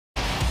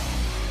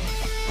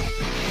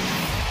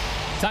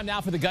Time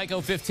now for the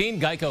Geico 15.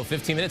 Geico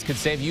 15 minutes could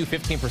save you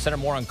 15% or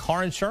more on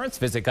car insurance.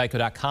 Visit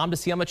geico.com to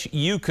see how much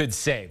you could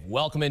save.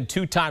 Welcome in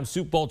two-time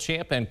Super Bowl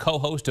champ and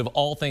co-host of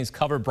All Things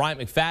Covered,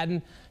 Bryant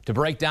McFadden, to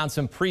break down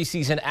some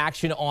preseason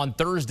action on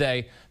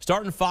Thursday.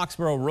 Starting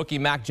Foxborough rookie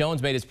Mac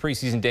Jones made his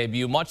preseason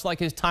debut. Much like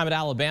his time at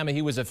Alabama,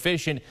 he was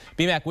efficient.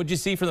 B-Mac, what'd you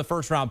see from the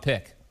first-round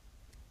pick?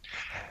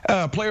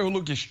 A player who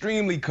looked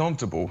extremely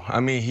comfortable. I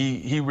mean,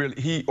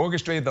 he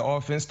orchestrated the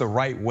offense the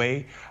right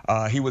way.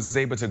 He was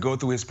able to go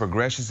through his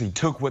progressions. He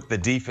took what the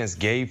defense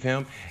gave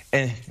him,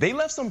 and they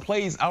left some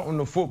plays out on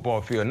the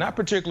football field. Not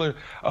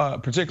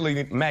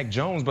particularly Mac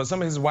Jones, but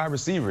some of his wide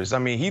receivers. I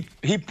mean,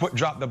 he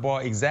dropped the ball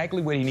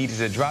exactly where he needed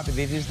to drop it.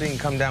 They just didn't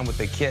come down with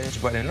the catch.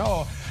 But in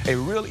all, a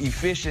real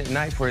efficient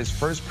night for his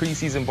first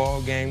preseason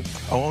ball game.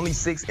 Only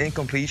 6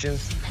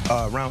 incompletions,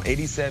 around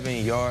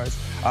 87 yards.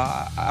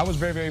 I was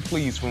very, very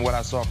pleased from what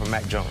I saw from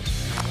Mac Jones.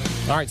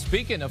 All right,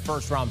 speaking of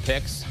first-round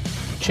picks,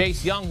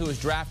 Chase Young, who was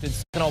drafted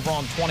second overall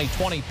in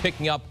 2020,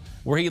 picking up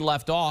where he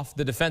left off.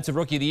 The Defensive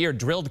Rookie of the Year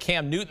drilled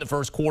Cam Newton the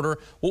first quarter.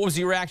 What was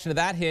your reaction to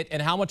that hit,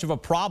 and how much of a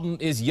problem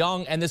is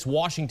Young and this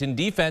Washington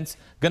defense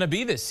going to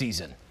be this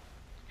season?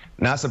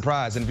 Not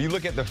surprised. And if you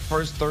look at the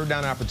first third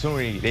down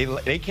opportunity,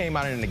 they came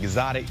out in an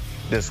exotic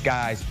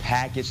disguise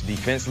package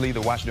defensively, the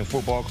Washington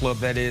Football Club,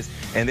 that is,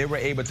 and they were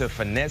able to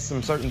finesse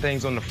some certain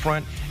things on the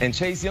front. And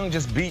Chase Young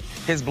just beat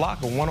his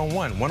blocker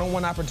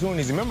one-on-one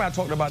opportunities. Remember, I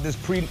talked about this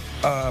during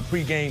the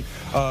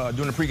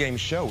pregame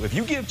show. If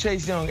you give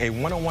Chase Young a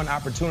one-on-one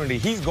opportunity,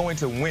 he's going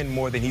to win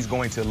more than he's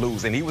going to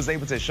lose. And he was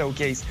able to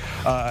showcase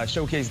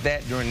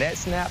that during that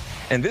snap.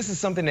 And this is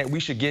something that we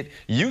should get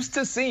used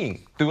to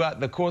seeing throughout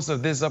the course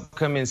of this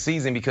upcoming season,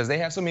 because they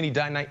have so many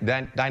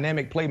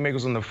dynamic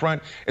playmakers on the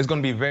front. It's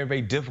going to be very,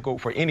 very difficult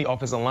for any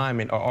offensive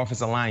lineman or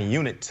offensive line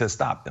unit to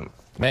stop them.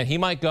 Man, he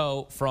might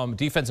go from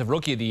Defensive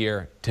Rookie of the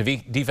Year to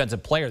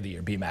Defensive Player of the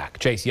Year, B-Mac,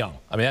 Chase Young.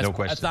 I mean,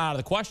 that's not out of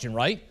the question,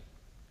 right?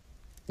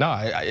 No,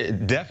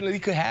 it definitely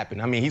could happen.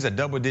 I mean, he's a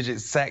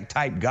double-digit sack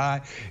type guy.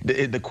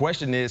 The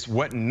question is,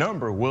 what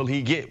number will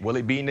he get? Will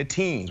it be in the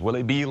teens? Will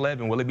it be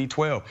 11? Will it be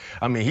 12?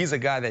 I mean, he's a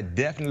guy that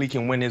definitely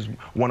can win his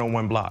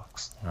one-on-one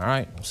blocks. All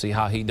right, we'll see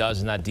how he does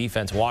in that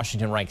defense.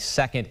 Washington ranked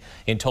second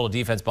in total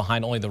defense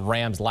behind only the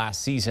Rams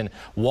last season.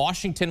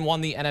 Washington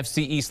won the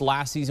NFC East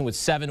last season with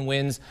 7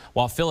 wins,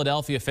 while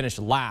Philadelphia finished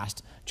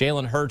last.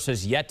 Jalen Hurts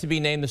has yet to be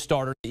named the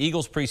starter. The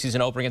Eagles' preseason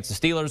opener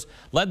against the Steelers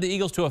led the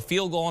Eagles to a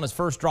field goal on his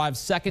first drive.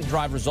 Second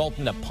drive resulted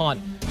in a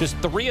punt. Just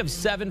 3 of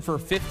 7 for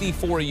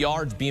 54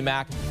 yards,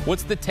 B-Mac.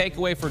 What's the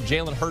takeaway for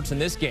Jalen Hurts in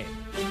this game?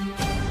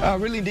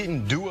 Really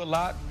didn't do a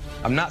lot.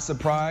 I'm not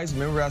surprised.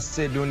 Remember I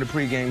said during the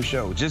pregame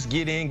show, just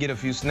get in, get a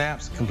few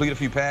snaps, complete a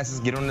few passes,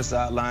 get on the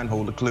sideline,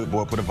 hold the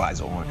clipboard, put a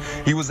visor on.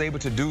 He was able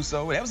to do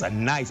so. That was a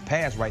nice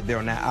pass right there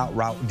on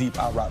that deep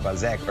out route by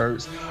Zach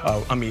Ertz.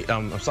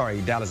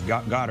 Dallas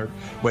Goedert.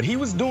 But he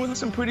was doing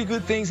some pretty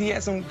good things. He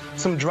had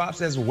some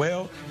drops as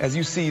well, as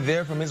you see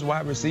there from his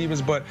wide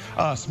receivers. But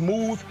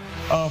smooth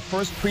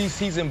first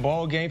preseason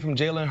ball game from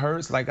Jalen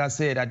Hurts. Like I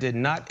said, I did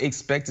not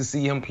expect to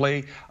see him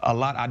play a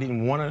lot. I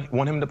didn't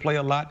want him to play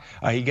a lot.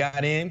 He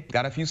got in,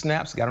 got a few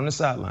snaps, got on the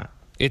sideline.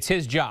 It's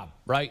his job,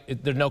 right?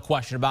 There's no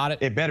question about it.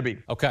 It better be.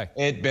 Okay.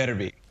 It better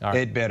be. Right.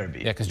 It better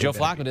be. Yeah, because Joe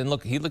Flacco didn't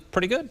look. He looked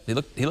pretty good. He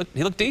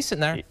looked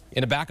decent there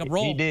in a backup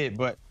role. He did,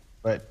 but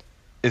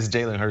it's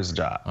Jalen Hurts'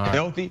 job. Right.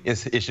 Healthy,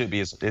 it should be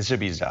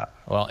his job.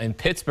 Well, in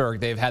Pittsburgh,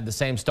 they've had the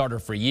same starter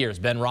for years.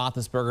 Ben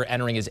Roethlisberger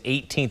entering his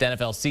 18th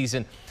NFL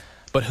season.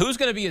 But who's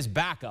going to be his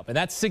backup? And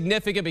that's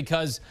significant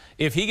because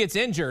if he gets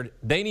injured,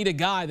 they need a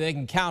guy they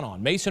can count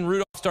on. Mason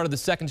Rudolph started the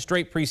second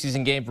straight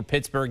preseason game for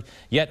Pittsburgh,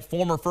 yet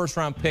former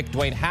first-round pick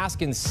Dwayne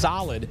Haskins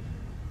solid,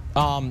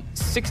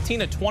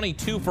 16 of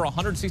 22 for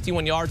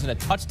 161 yards and a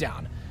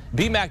touchdown.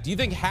 B-Mac, do you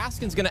think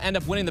Haskins is going to end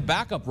up winning the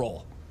backup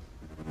role?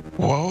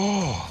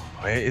 Whoa,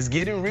 it's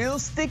getting real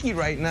sticky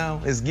right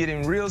now. It's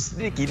getting real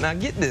sticky. Now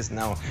get this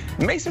now.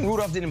 Mason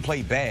Rudolph didn't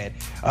play bad.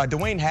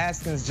 Dwayne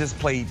Haskins just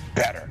played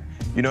better.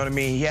 You know what I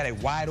mean? He had a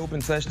wide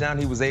open touchdown.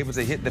 He was able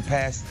to hit the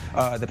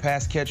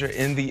pass catcher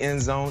in the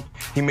end zone.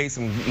 He made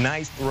some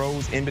nice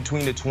throws in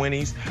between the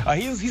 20s.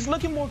 He's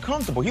looking more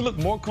comfortable. He looked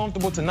more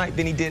comfortable tonight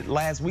than he did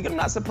last week. I'm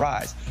not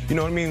surprised. You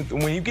know what I mean?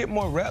 When you get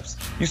more reps,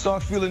 you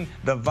start feeling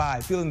the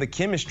vibe, feeling the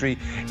chemistry.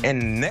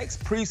 And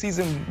next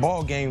preseason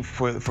ball game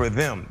for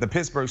them, the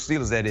Pittsburgh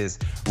Steelers, that is,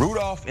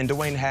 Rudolph and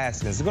Dwayne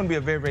Haskins. It's going to be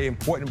a very, very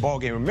important ball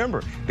game.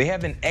 Remember, they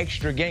have an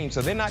extra game,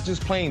 so they're not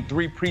just playing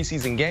 3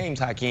 preseason games,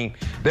 Hakeem.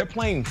 They're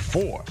playing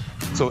 4.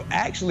 So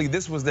actually,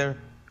 this was their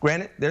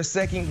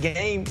second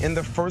game in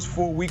the first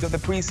full week of the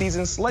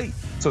preseason slate.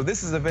 So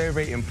this is a very,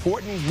 very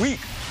important week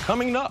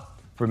coming up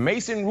for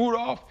Mason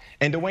Rudolph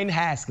and Dwayne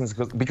Haskins,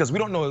 because we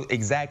don't know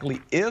exactly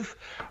if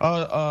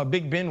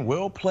Big Ben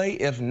will play.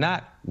 If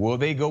not, will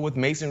they go with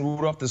Mason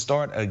Rudolph to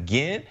start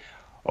again?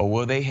 Or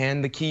will they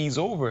hand the keys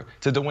over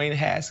to Dwayne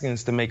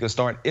Haskins to make a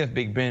start if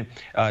Big Ben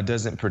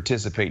doesn't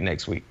participate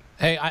next week?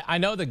 Hey, I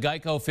know the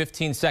Geico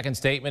 15-second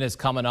statement is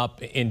coming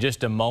up in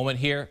just a moment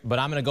here, but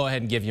I'm going to go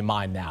ahead and give you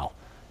mine now.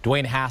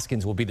 Dwayne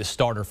Haskins will be the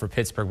starter for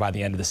Pittsburgh by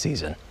the end of the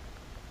season.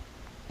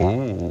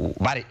 Ooh,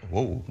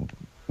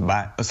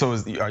 so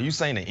are you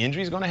saying an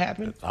injury is going to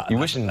happen? You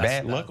wishing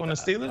bad luck on the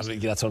Steelers? I mean,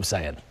 that's what I'm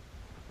saying.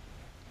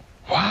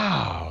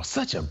 Wow,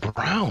 such a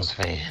Browns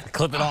fan.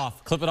 Clip it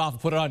off. Clip it off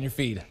and put it on your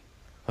feed.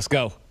 Let's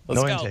go.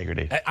 Let's no go.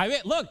 Integrity. I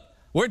mean, look,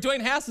 where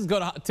Dwayne Haskins go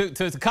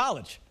to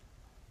college.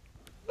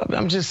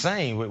 I'm just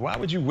saying, why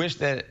would you wish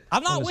that?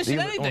 I'm not wishing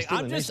anything.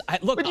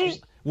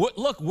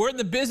 Look, we're in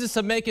the business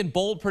of making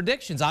bold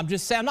predictions. I'm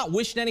just saying, I'm not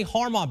wishing any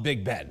harm on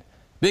Big Ben.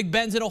 Big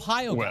Ben's an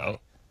Ohio guy.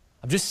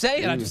 I'm just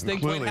saying, I just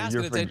think Dwayne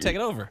Haskins is going to take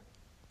it over.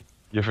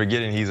 You're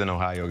forgetting he's an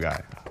Ohio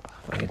guy.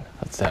 I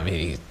mean,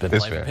 he's been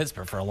playing for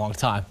Pittsburgh for a long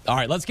time. All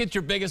right, let's get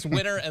your biggest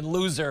winner and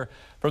loser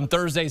from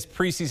Thursday's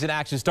preseason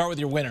action. Start with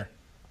your winner.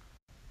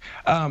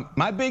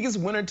 My biggest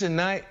winner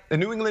tonight, the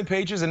New England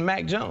Patriots and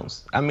Mac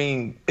Jones. I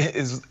mean,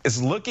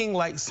 it's looking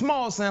like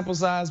small sample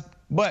size,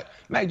 but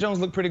Mac Jones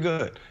looked pretty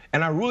good.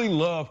 And I really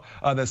love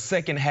the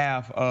second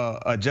half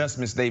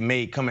adjustments they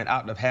made coming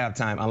out of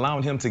halftime,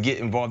 allowing him to get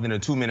involved in a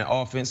 2-minute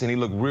offense. And he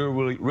looked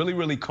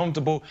really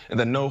comfortable in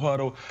the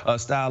no-huddle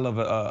style of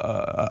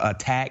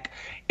attack.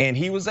 And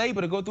he was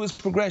able to go through his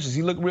progressions.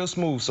 He looked real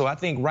smooth. So I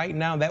think right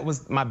now that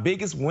was my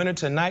biggest winner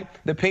tonight.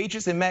 The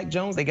Patriots and Mac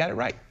Jones, they got it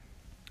right.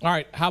 All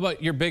right, how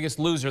about your biggest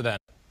loser then?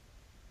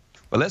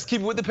 Well, let's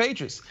keep it with the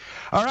Patriots.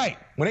 All right,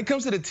 when it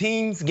comes to the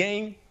team's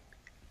game,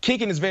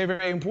 kicking is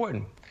very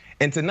important.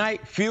 And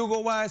tonight, field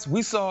goal wise,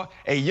 we saw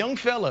a young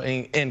fella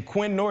in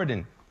Quinn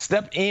Norton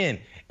step in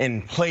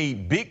and play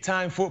big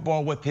time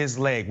football with his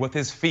leg, with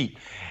his feet.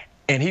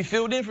 And he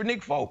filled in for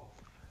Nick Folk.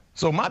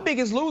 So my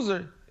biggest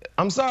loser,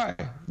 I'm sorry,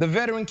 the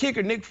veteran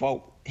kicker, Nick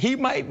Folk, he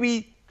might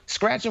be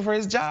scratching for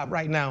his job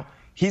right now.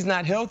 He's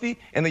not healthy,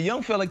 and the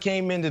young fella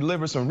came in to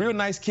deliver some real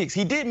nice kicks.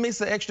 He did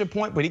miss an extra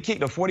point, but he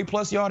kicked a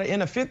 40-plus yarder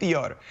and a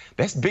 50-yarder.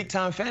 That's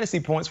big-time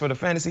fantasy points for the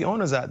fantasy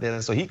owners out there.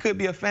 So he could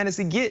be a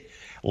fantasy get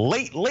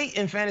late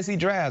in fantasy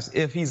drafts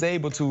if he's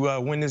able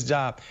to win this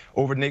job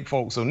over Nick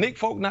Folk. So Nick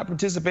Folk not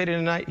participating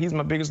tonight. He's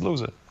my biggest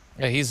loser.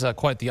 Yeah, he's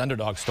quite the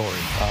underdog story.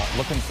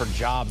 Looking for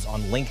jobs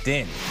on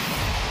LinkedIn.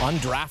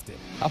 Undrafted.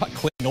 How about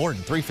Quinn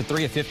Norton? 3 for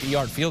 3, a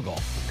 50-yard field goal.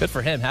 Good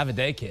for him. Have a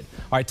day, kid.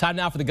 All right, time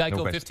now for the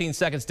Geico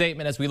 15-second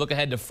statement as we look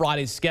ahead to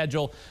Friday's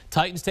schedule.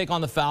 Titans take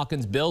on the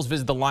Falcons. Bills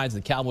visit the Lions.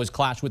 The Cowboys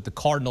clash with the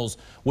Cardinals.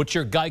 What's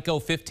your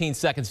Geico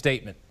 15-second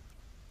statement?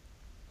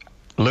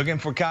 Looking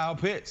for Kyle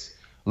Pitts.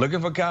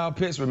 Looking for Kyle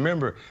Pitts.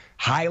 Remember,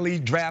 highly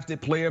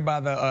drafted player by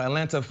the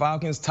Atlanta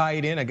Falcons,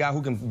 tight end, a guy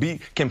who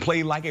can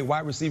play like a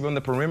wide receiver on the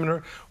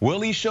perimeter.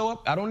 Will he show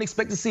up? I don't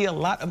expect to see a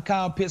lot of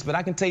Kyle Pitts, but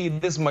I can tell you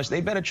this much.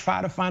 They better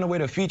try to find a way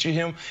to feature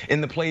him in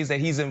the plays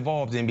that he's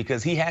involved in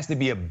because he has to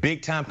be a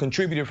big-time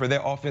contributor for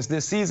their offense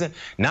this season.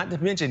 Not to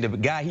mention the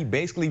guy he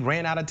basically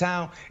ran out of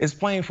town is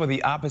playing for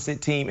the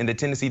opposite team in the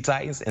Tennessee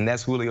Titans, and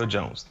that's Julio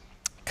Jones.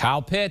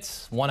 Kyle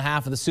Pitts, one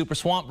half of the Super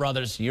Swamp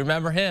Brothers. You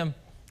remember him.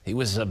 He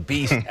was a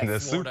beast at the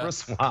Florida. Super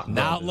Swamp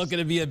Now Brothers. looking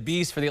to be a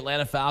beast for the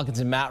Atlanta Falcons,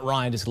 and Matt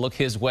Ryan just look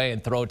his way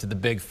and throw it to the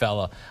big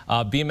fella.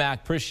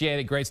 B-Mac, appreciate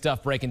it. Great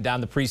stuff breaking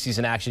down the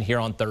preseason action here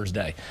on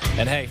Thursday.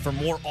 And hey, for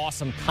more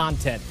awesome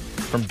content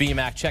from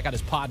B-Mac, check out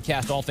his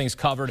podcast, All Things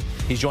Covered.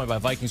 He's joined by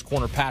Vikings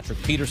corner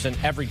Patrick Peterson.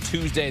 Every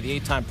Tuesday,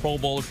 the 8-time Pro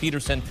Bowler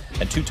Peterson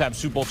and 2-time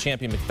Super Bowl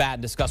champion McFadden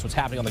discuss what's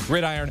happening on the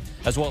gridiron,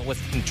 as well as what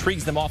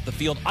intrigues them off the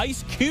field.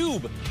 Ice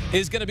Cube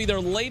is going to be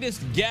their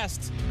latest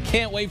guest.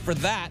 Can't wait for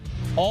that.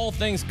 All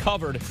Things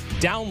Covered.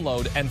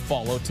 Download and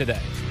follow today.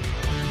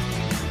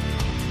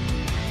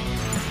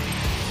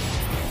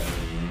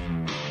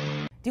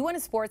 Do you want a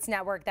sports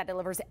network that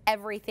delivers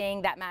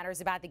everything that matters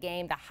about the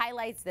game? The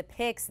highlights, the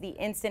picks, the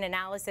instant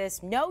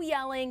analysis, no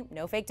yelling,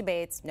 no fake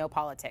debates, no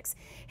politics.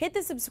 Hit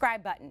the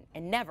subscribe button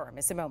and never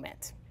miss a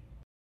moment.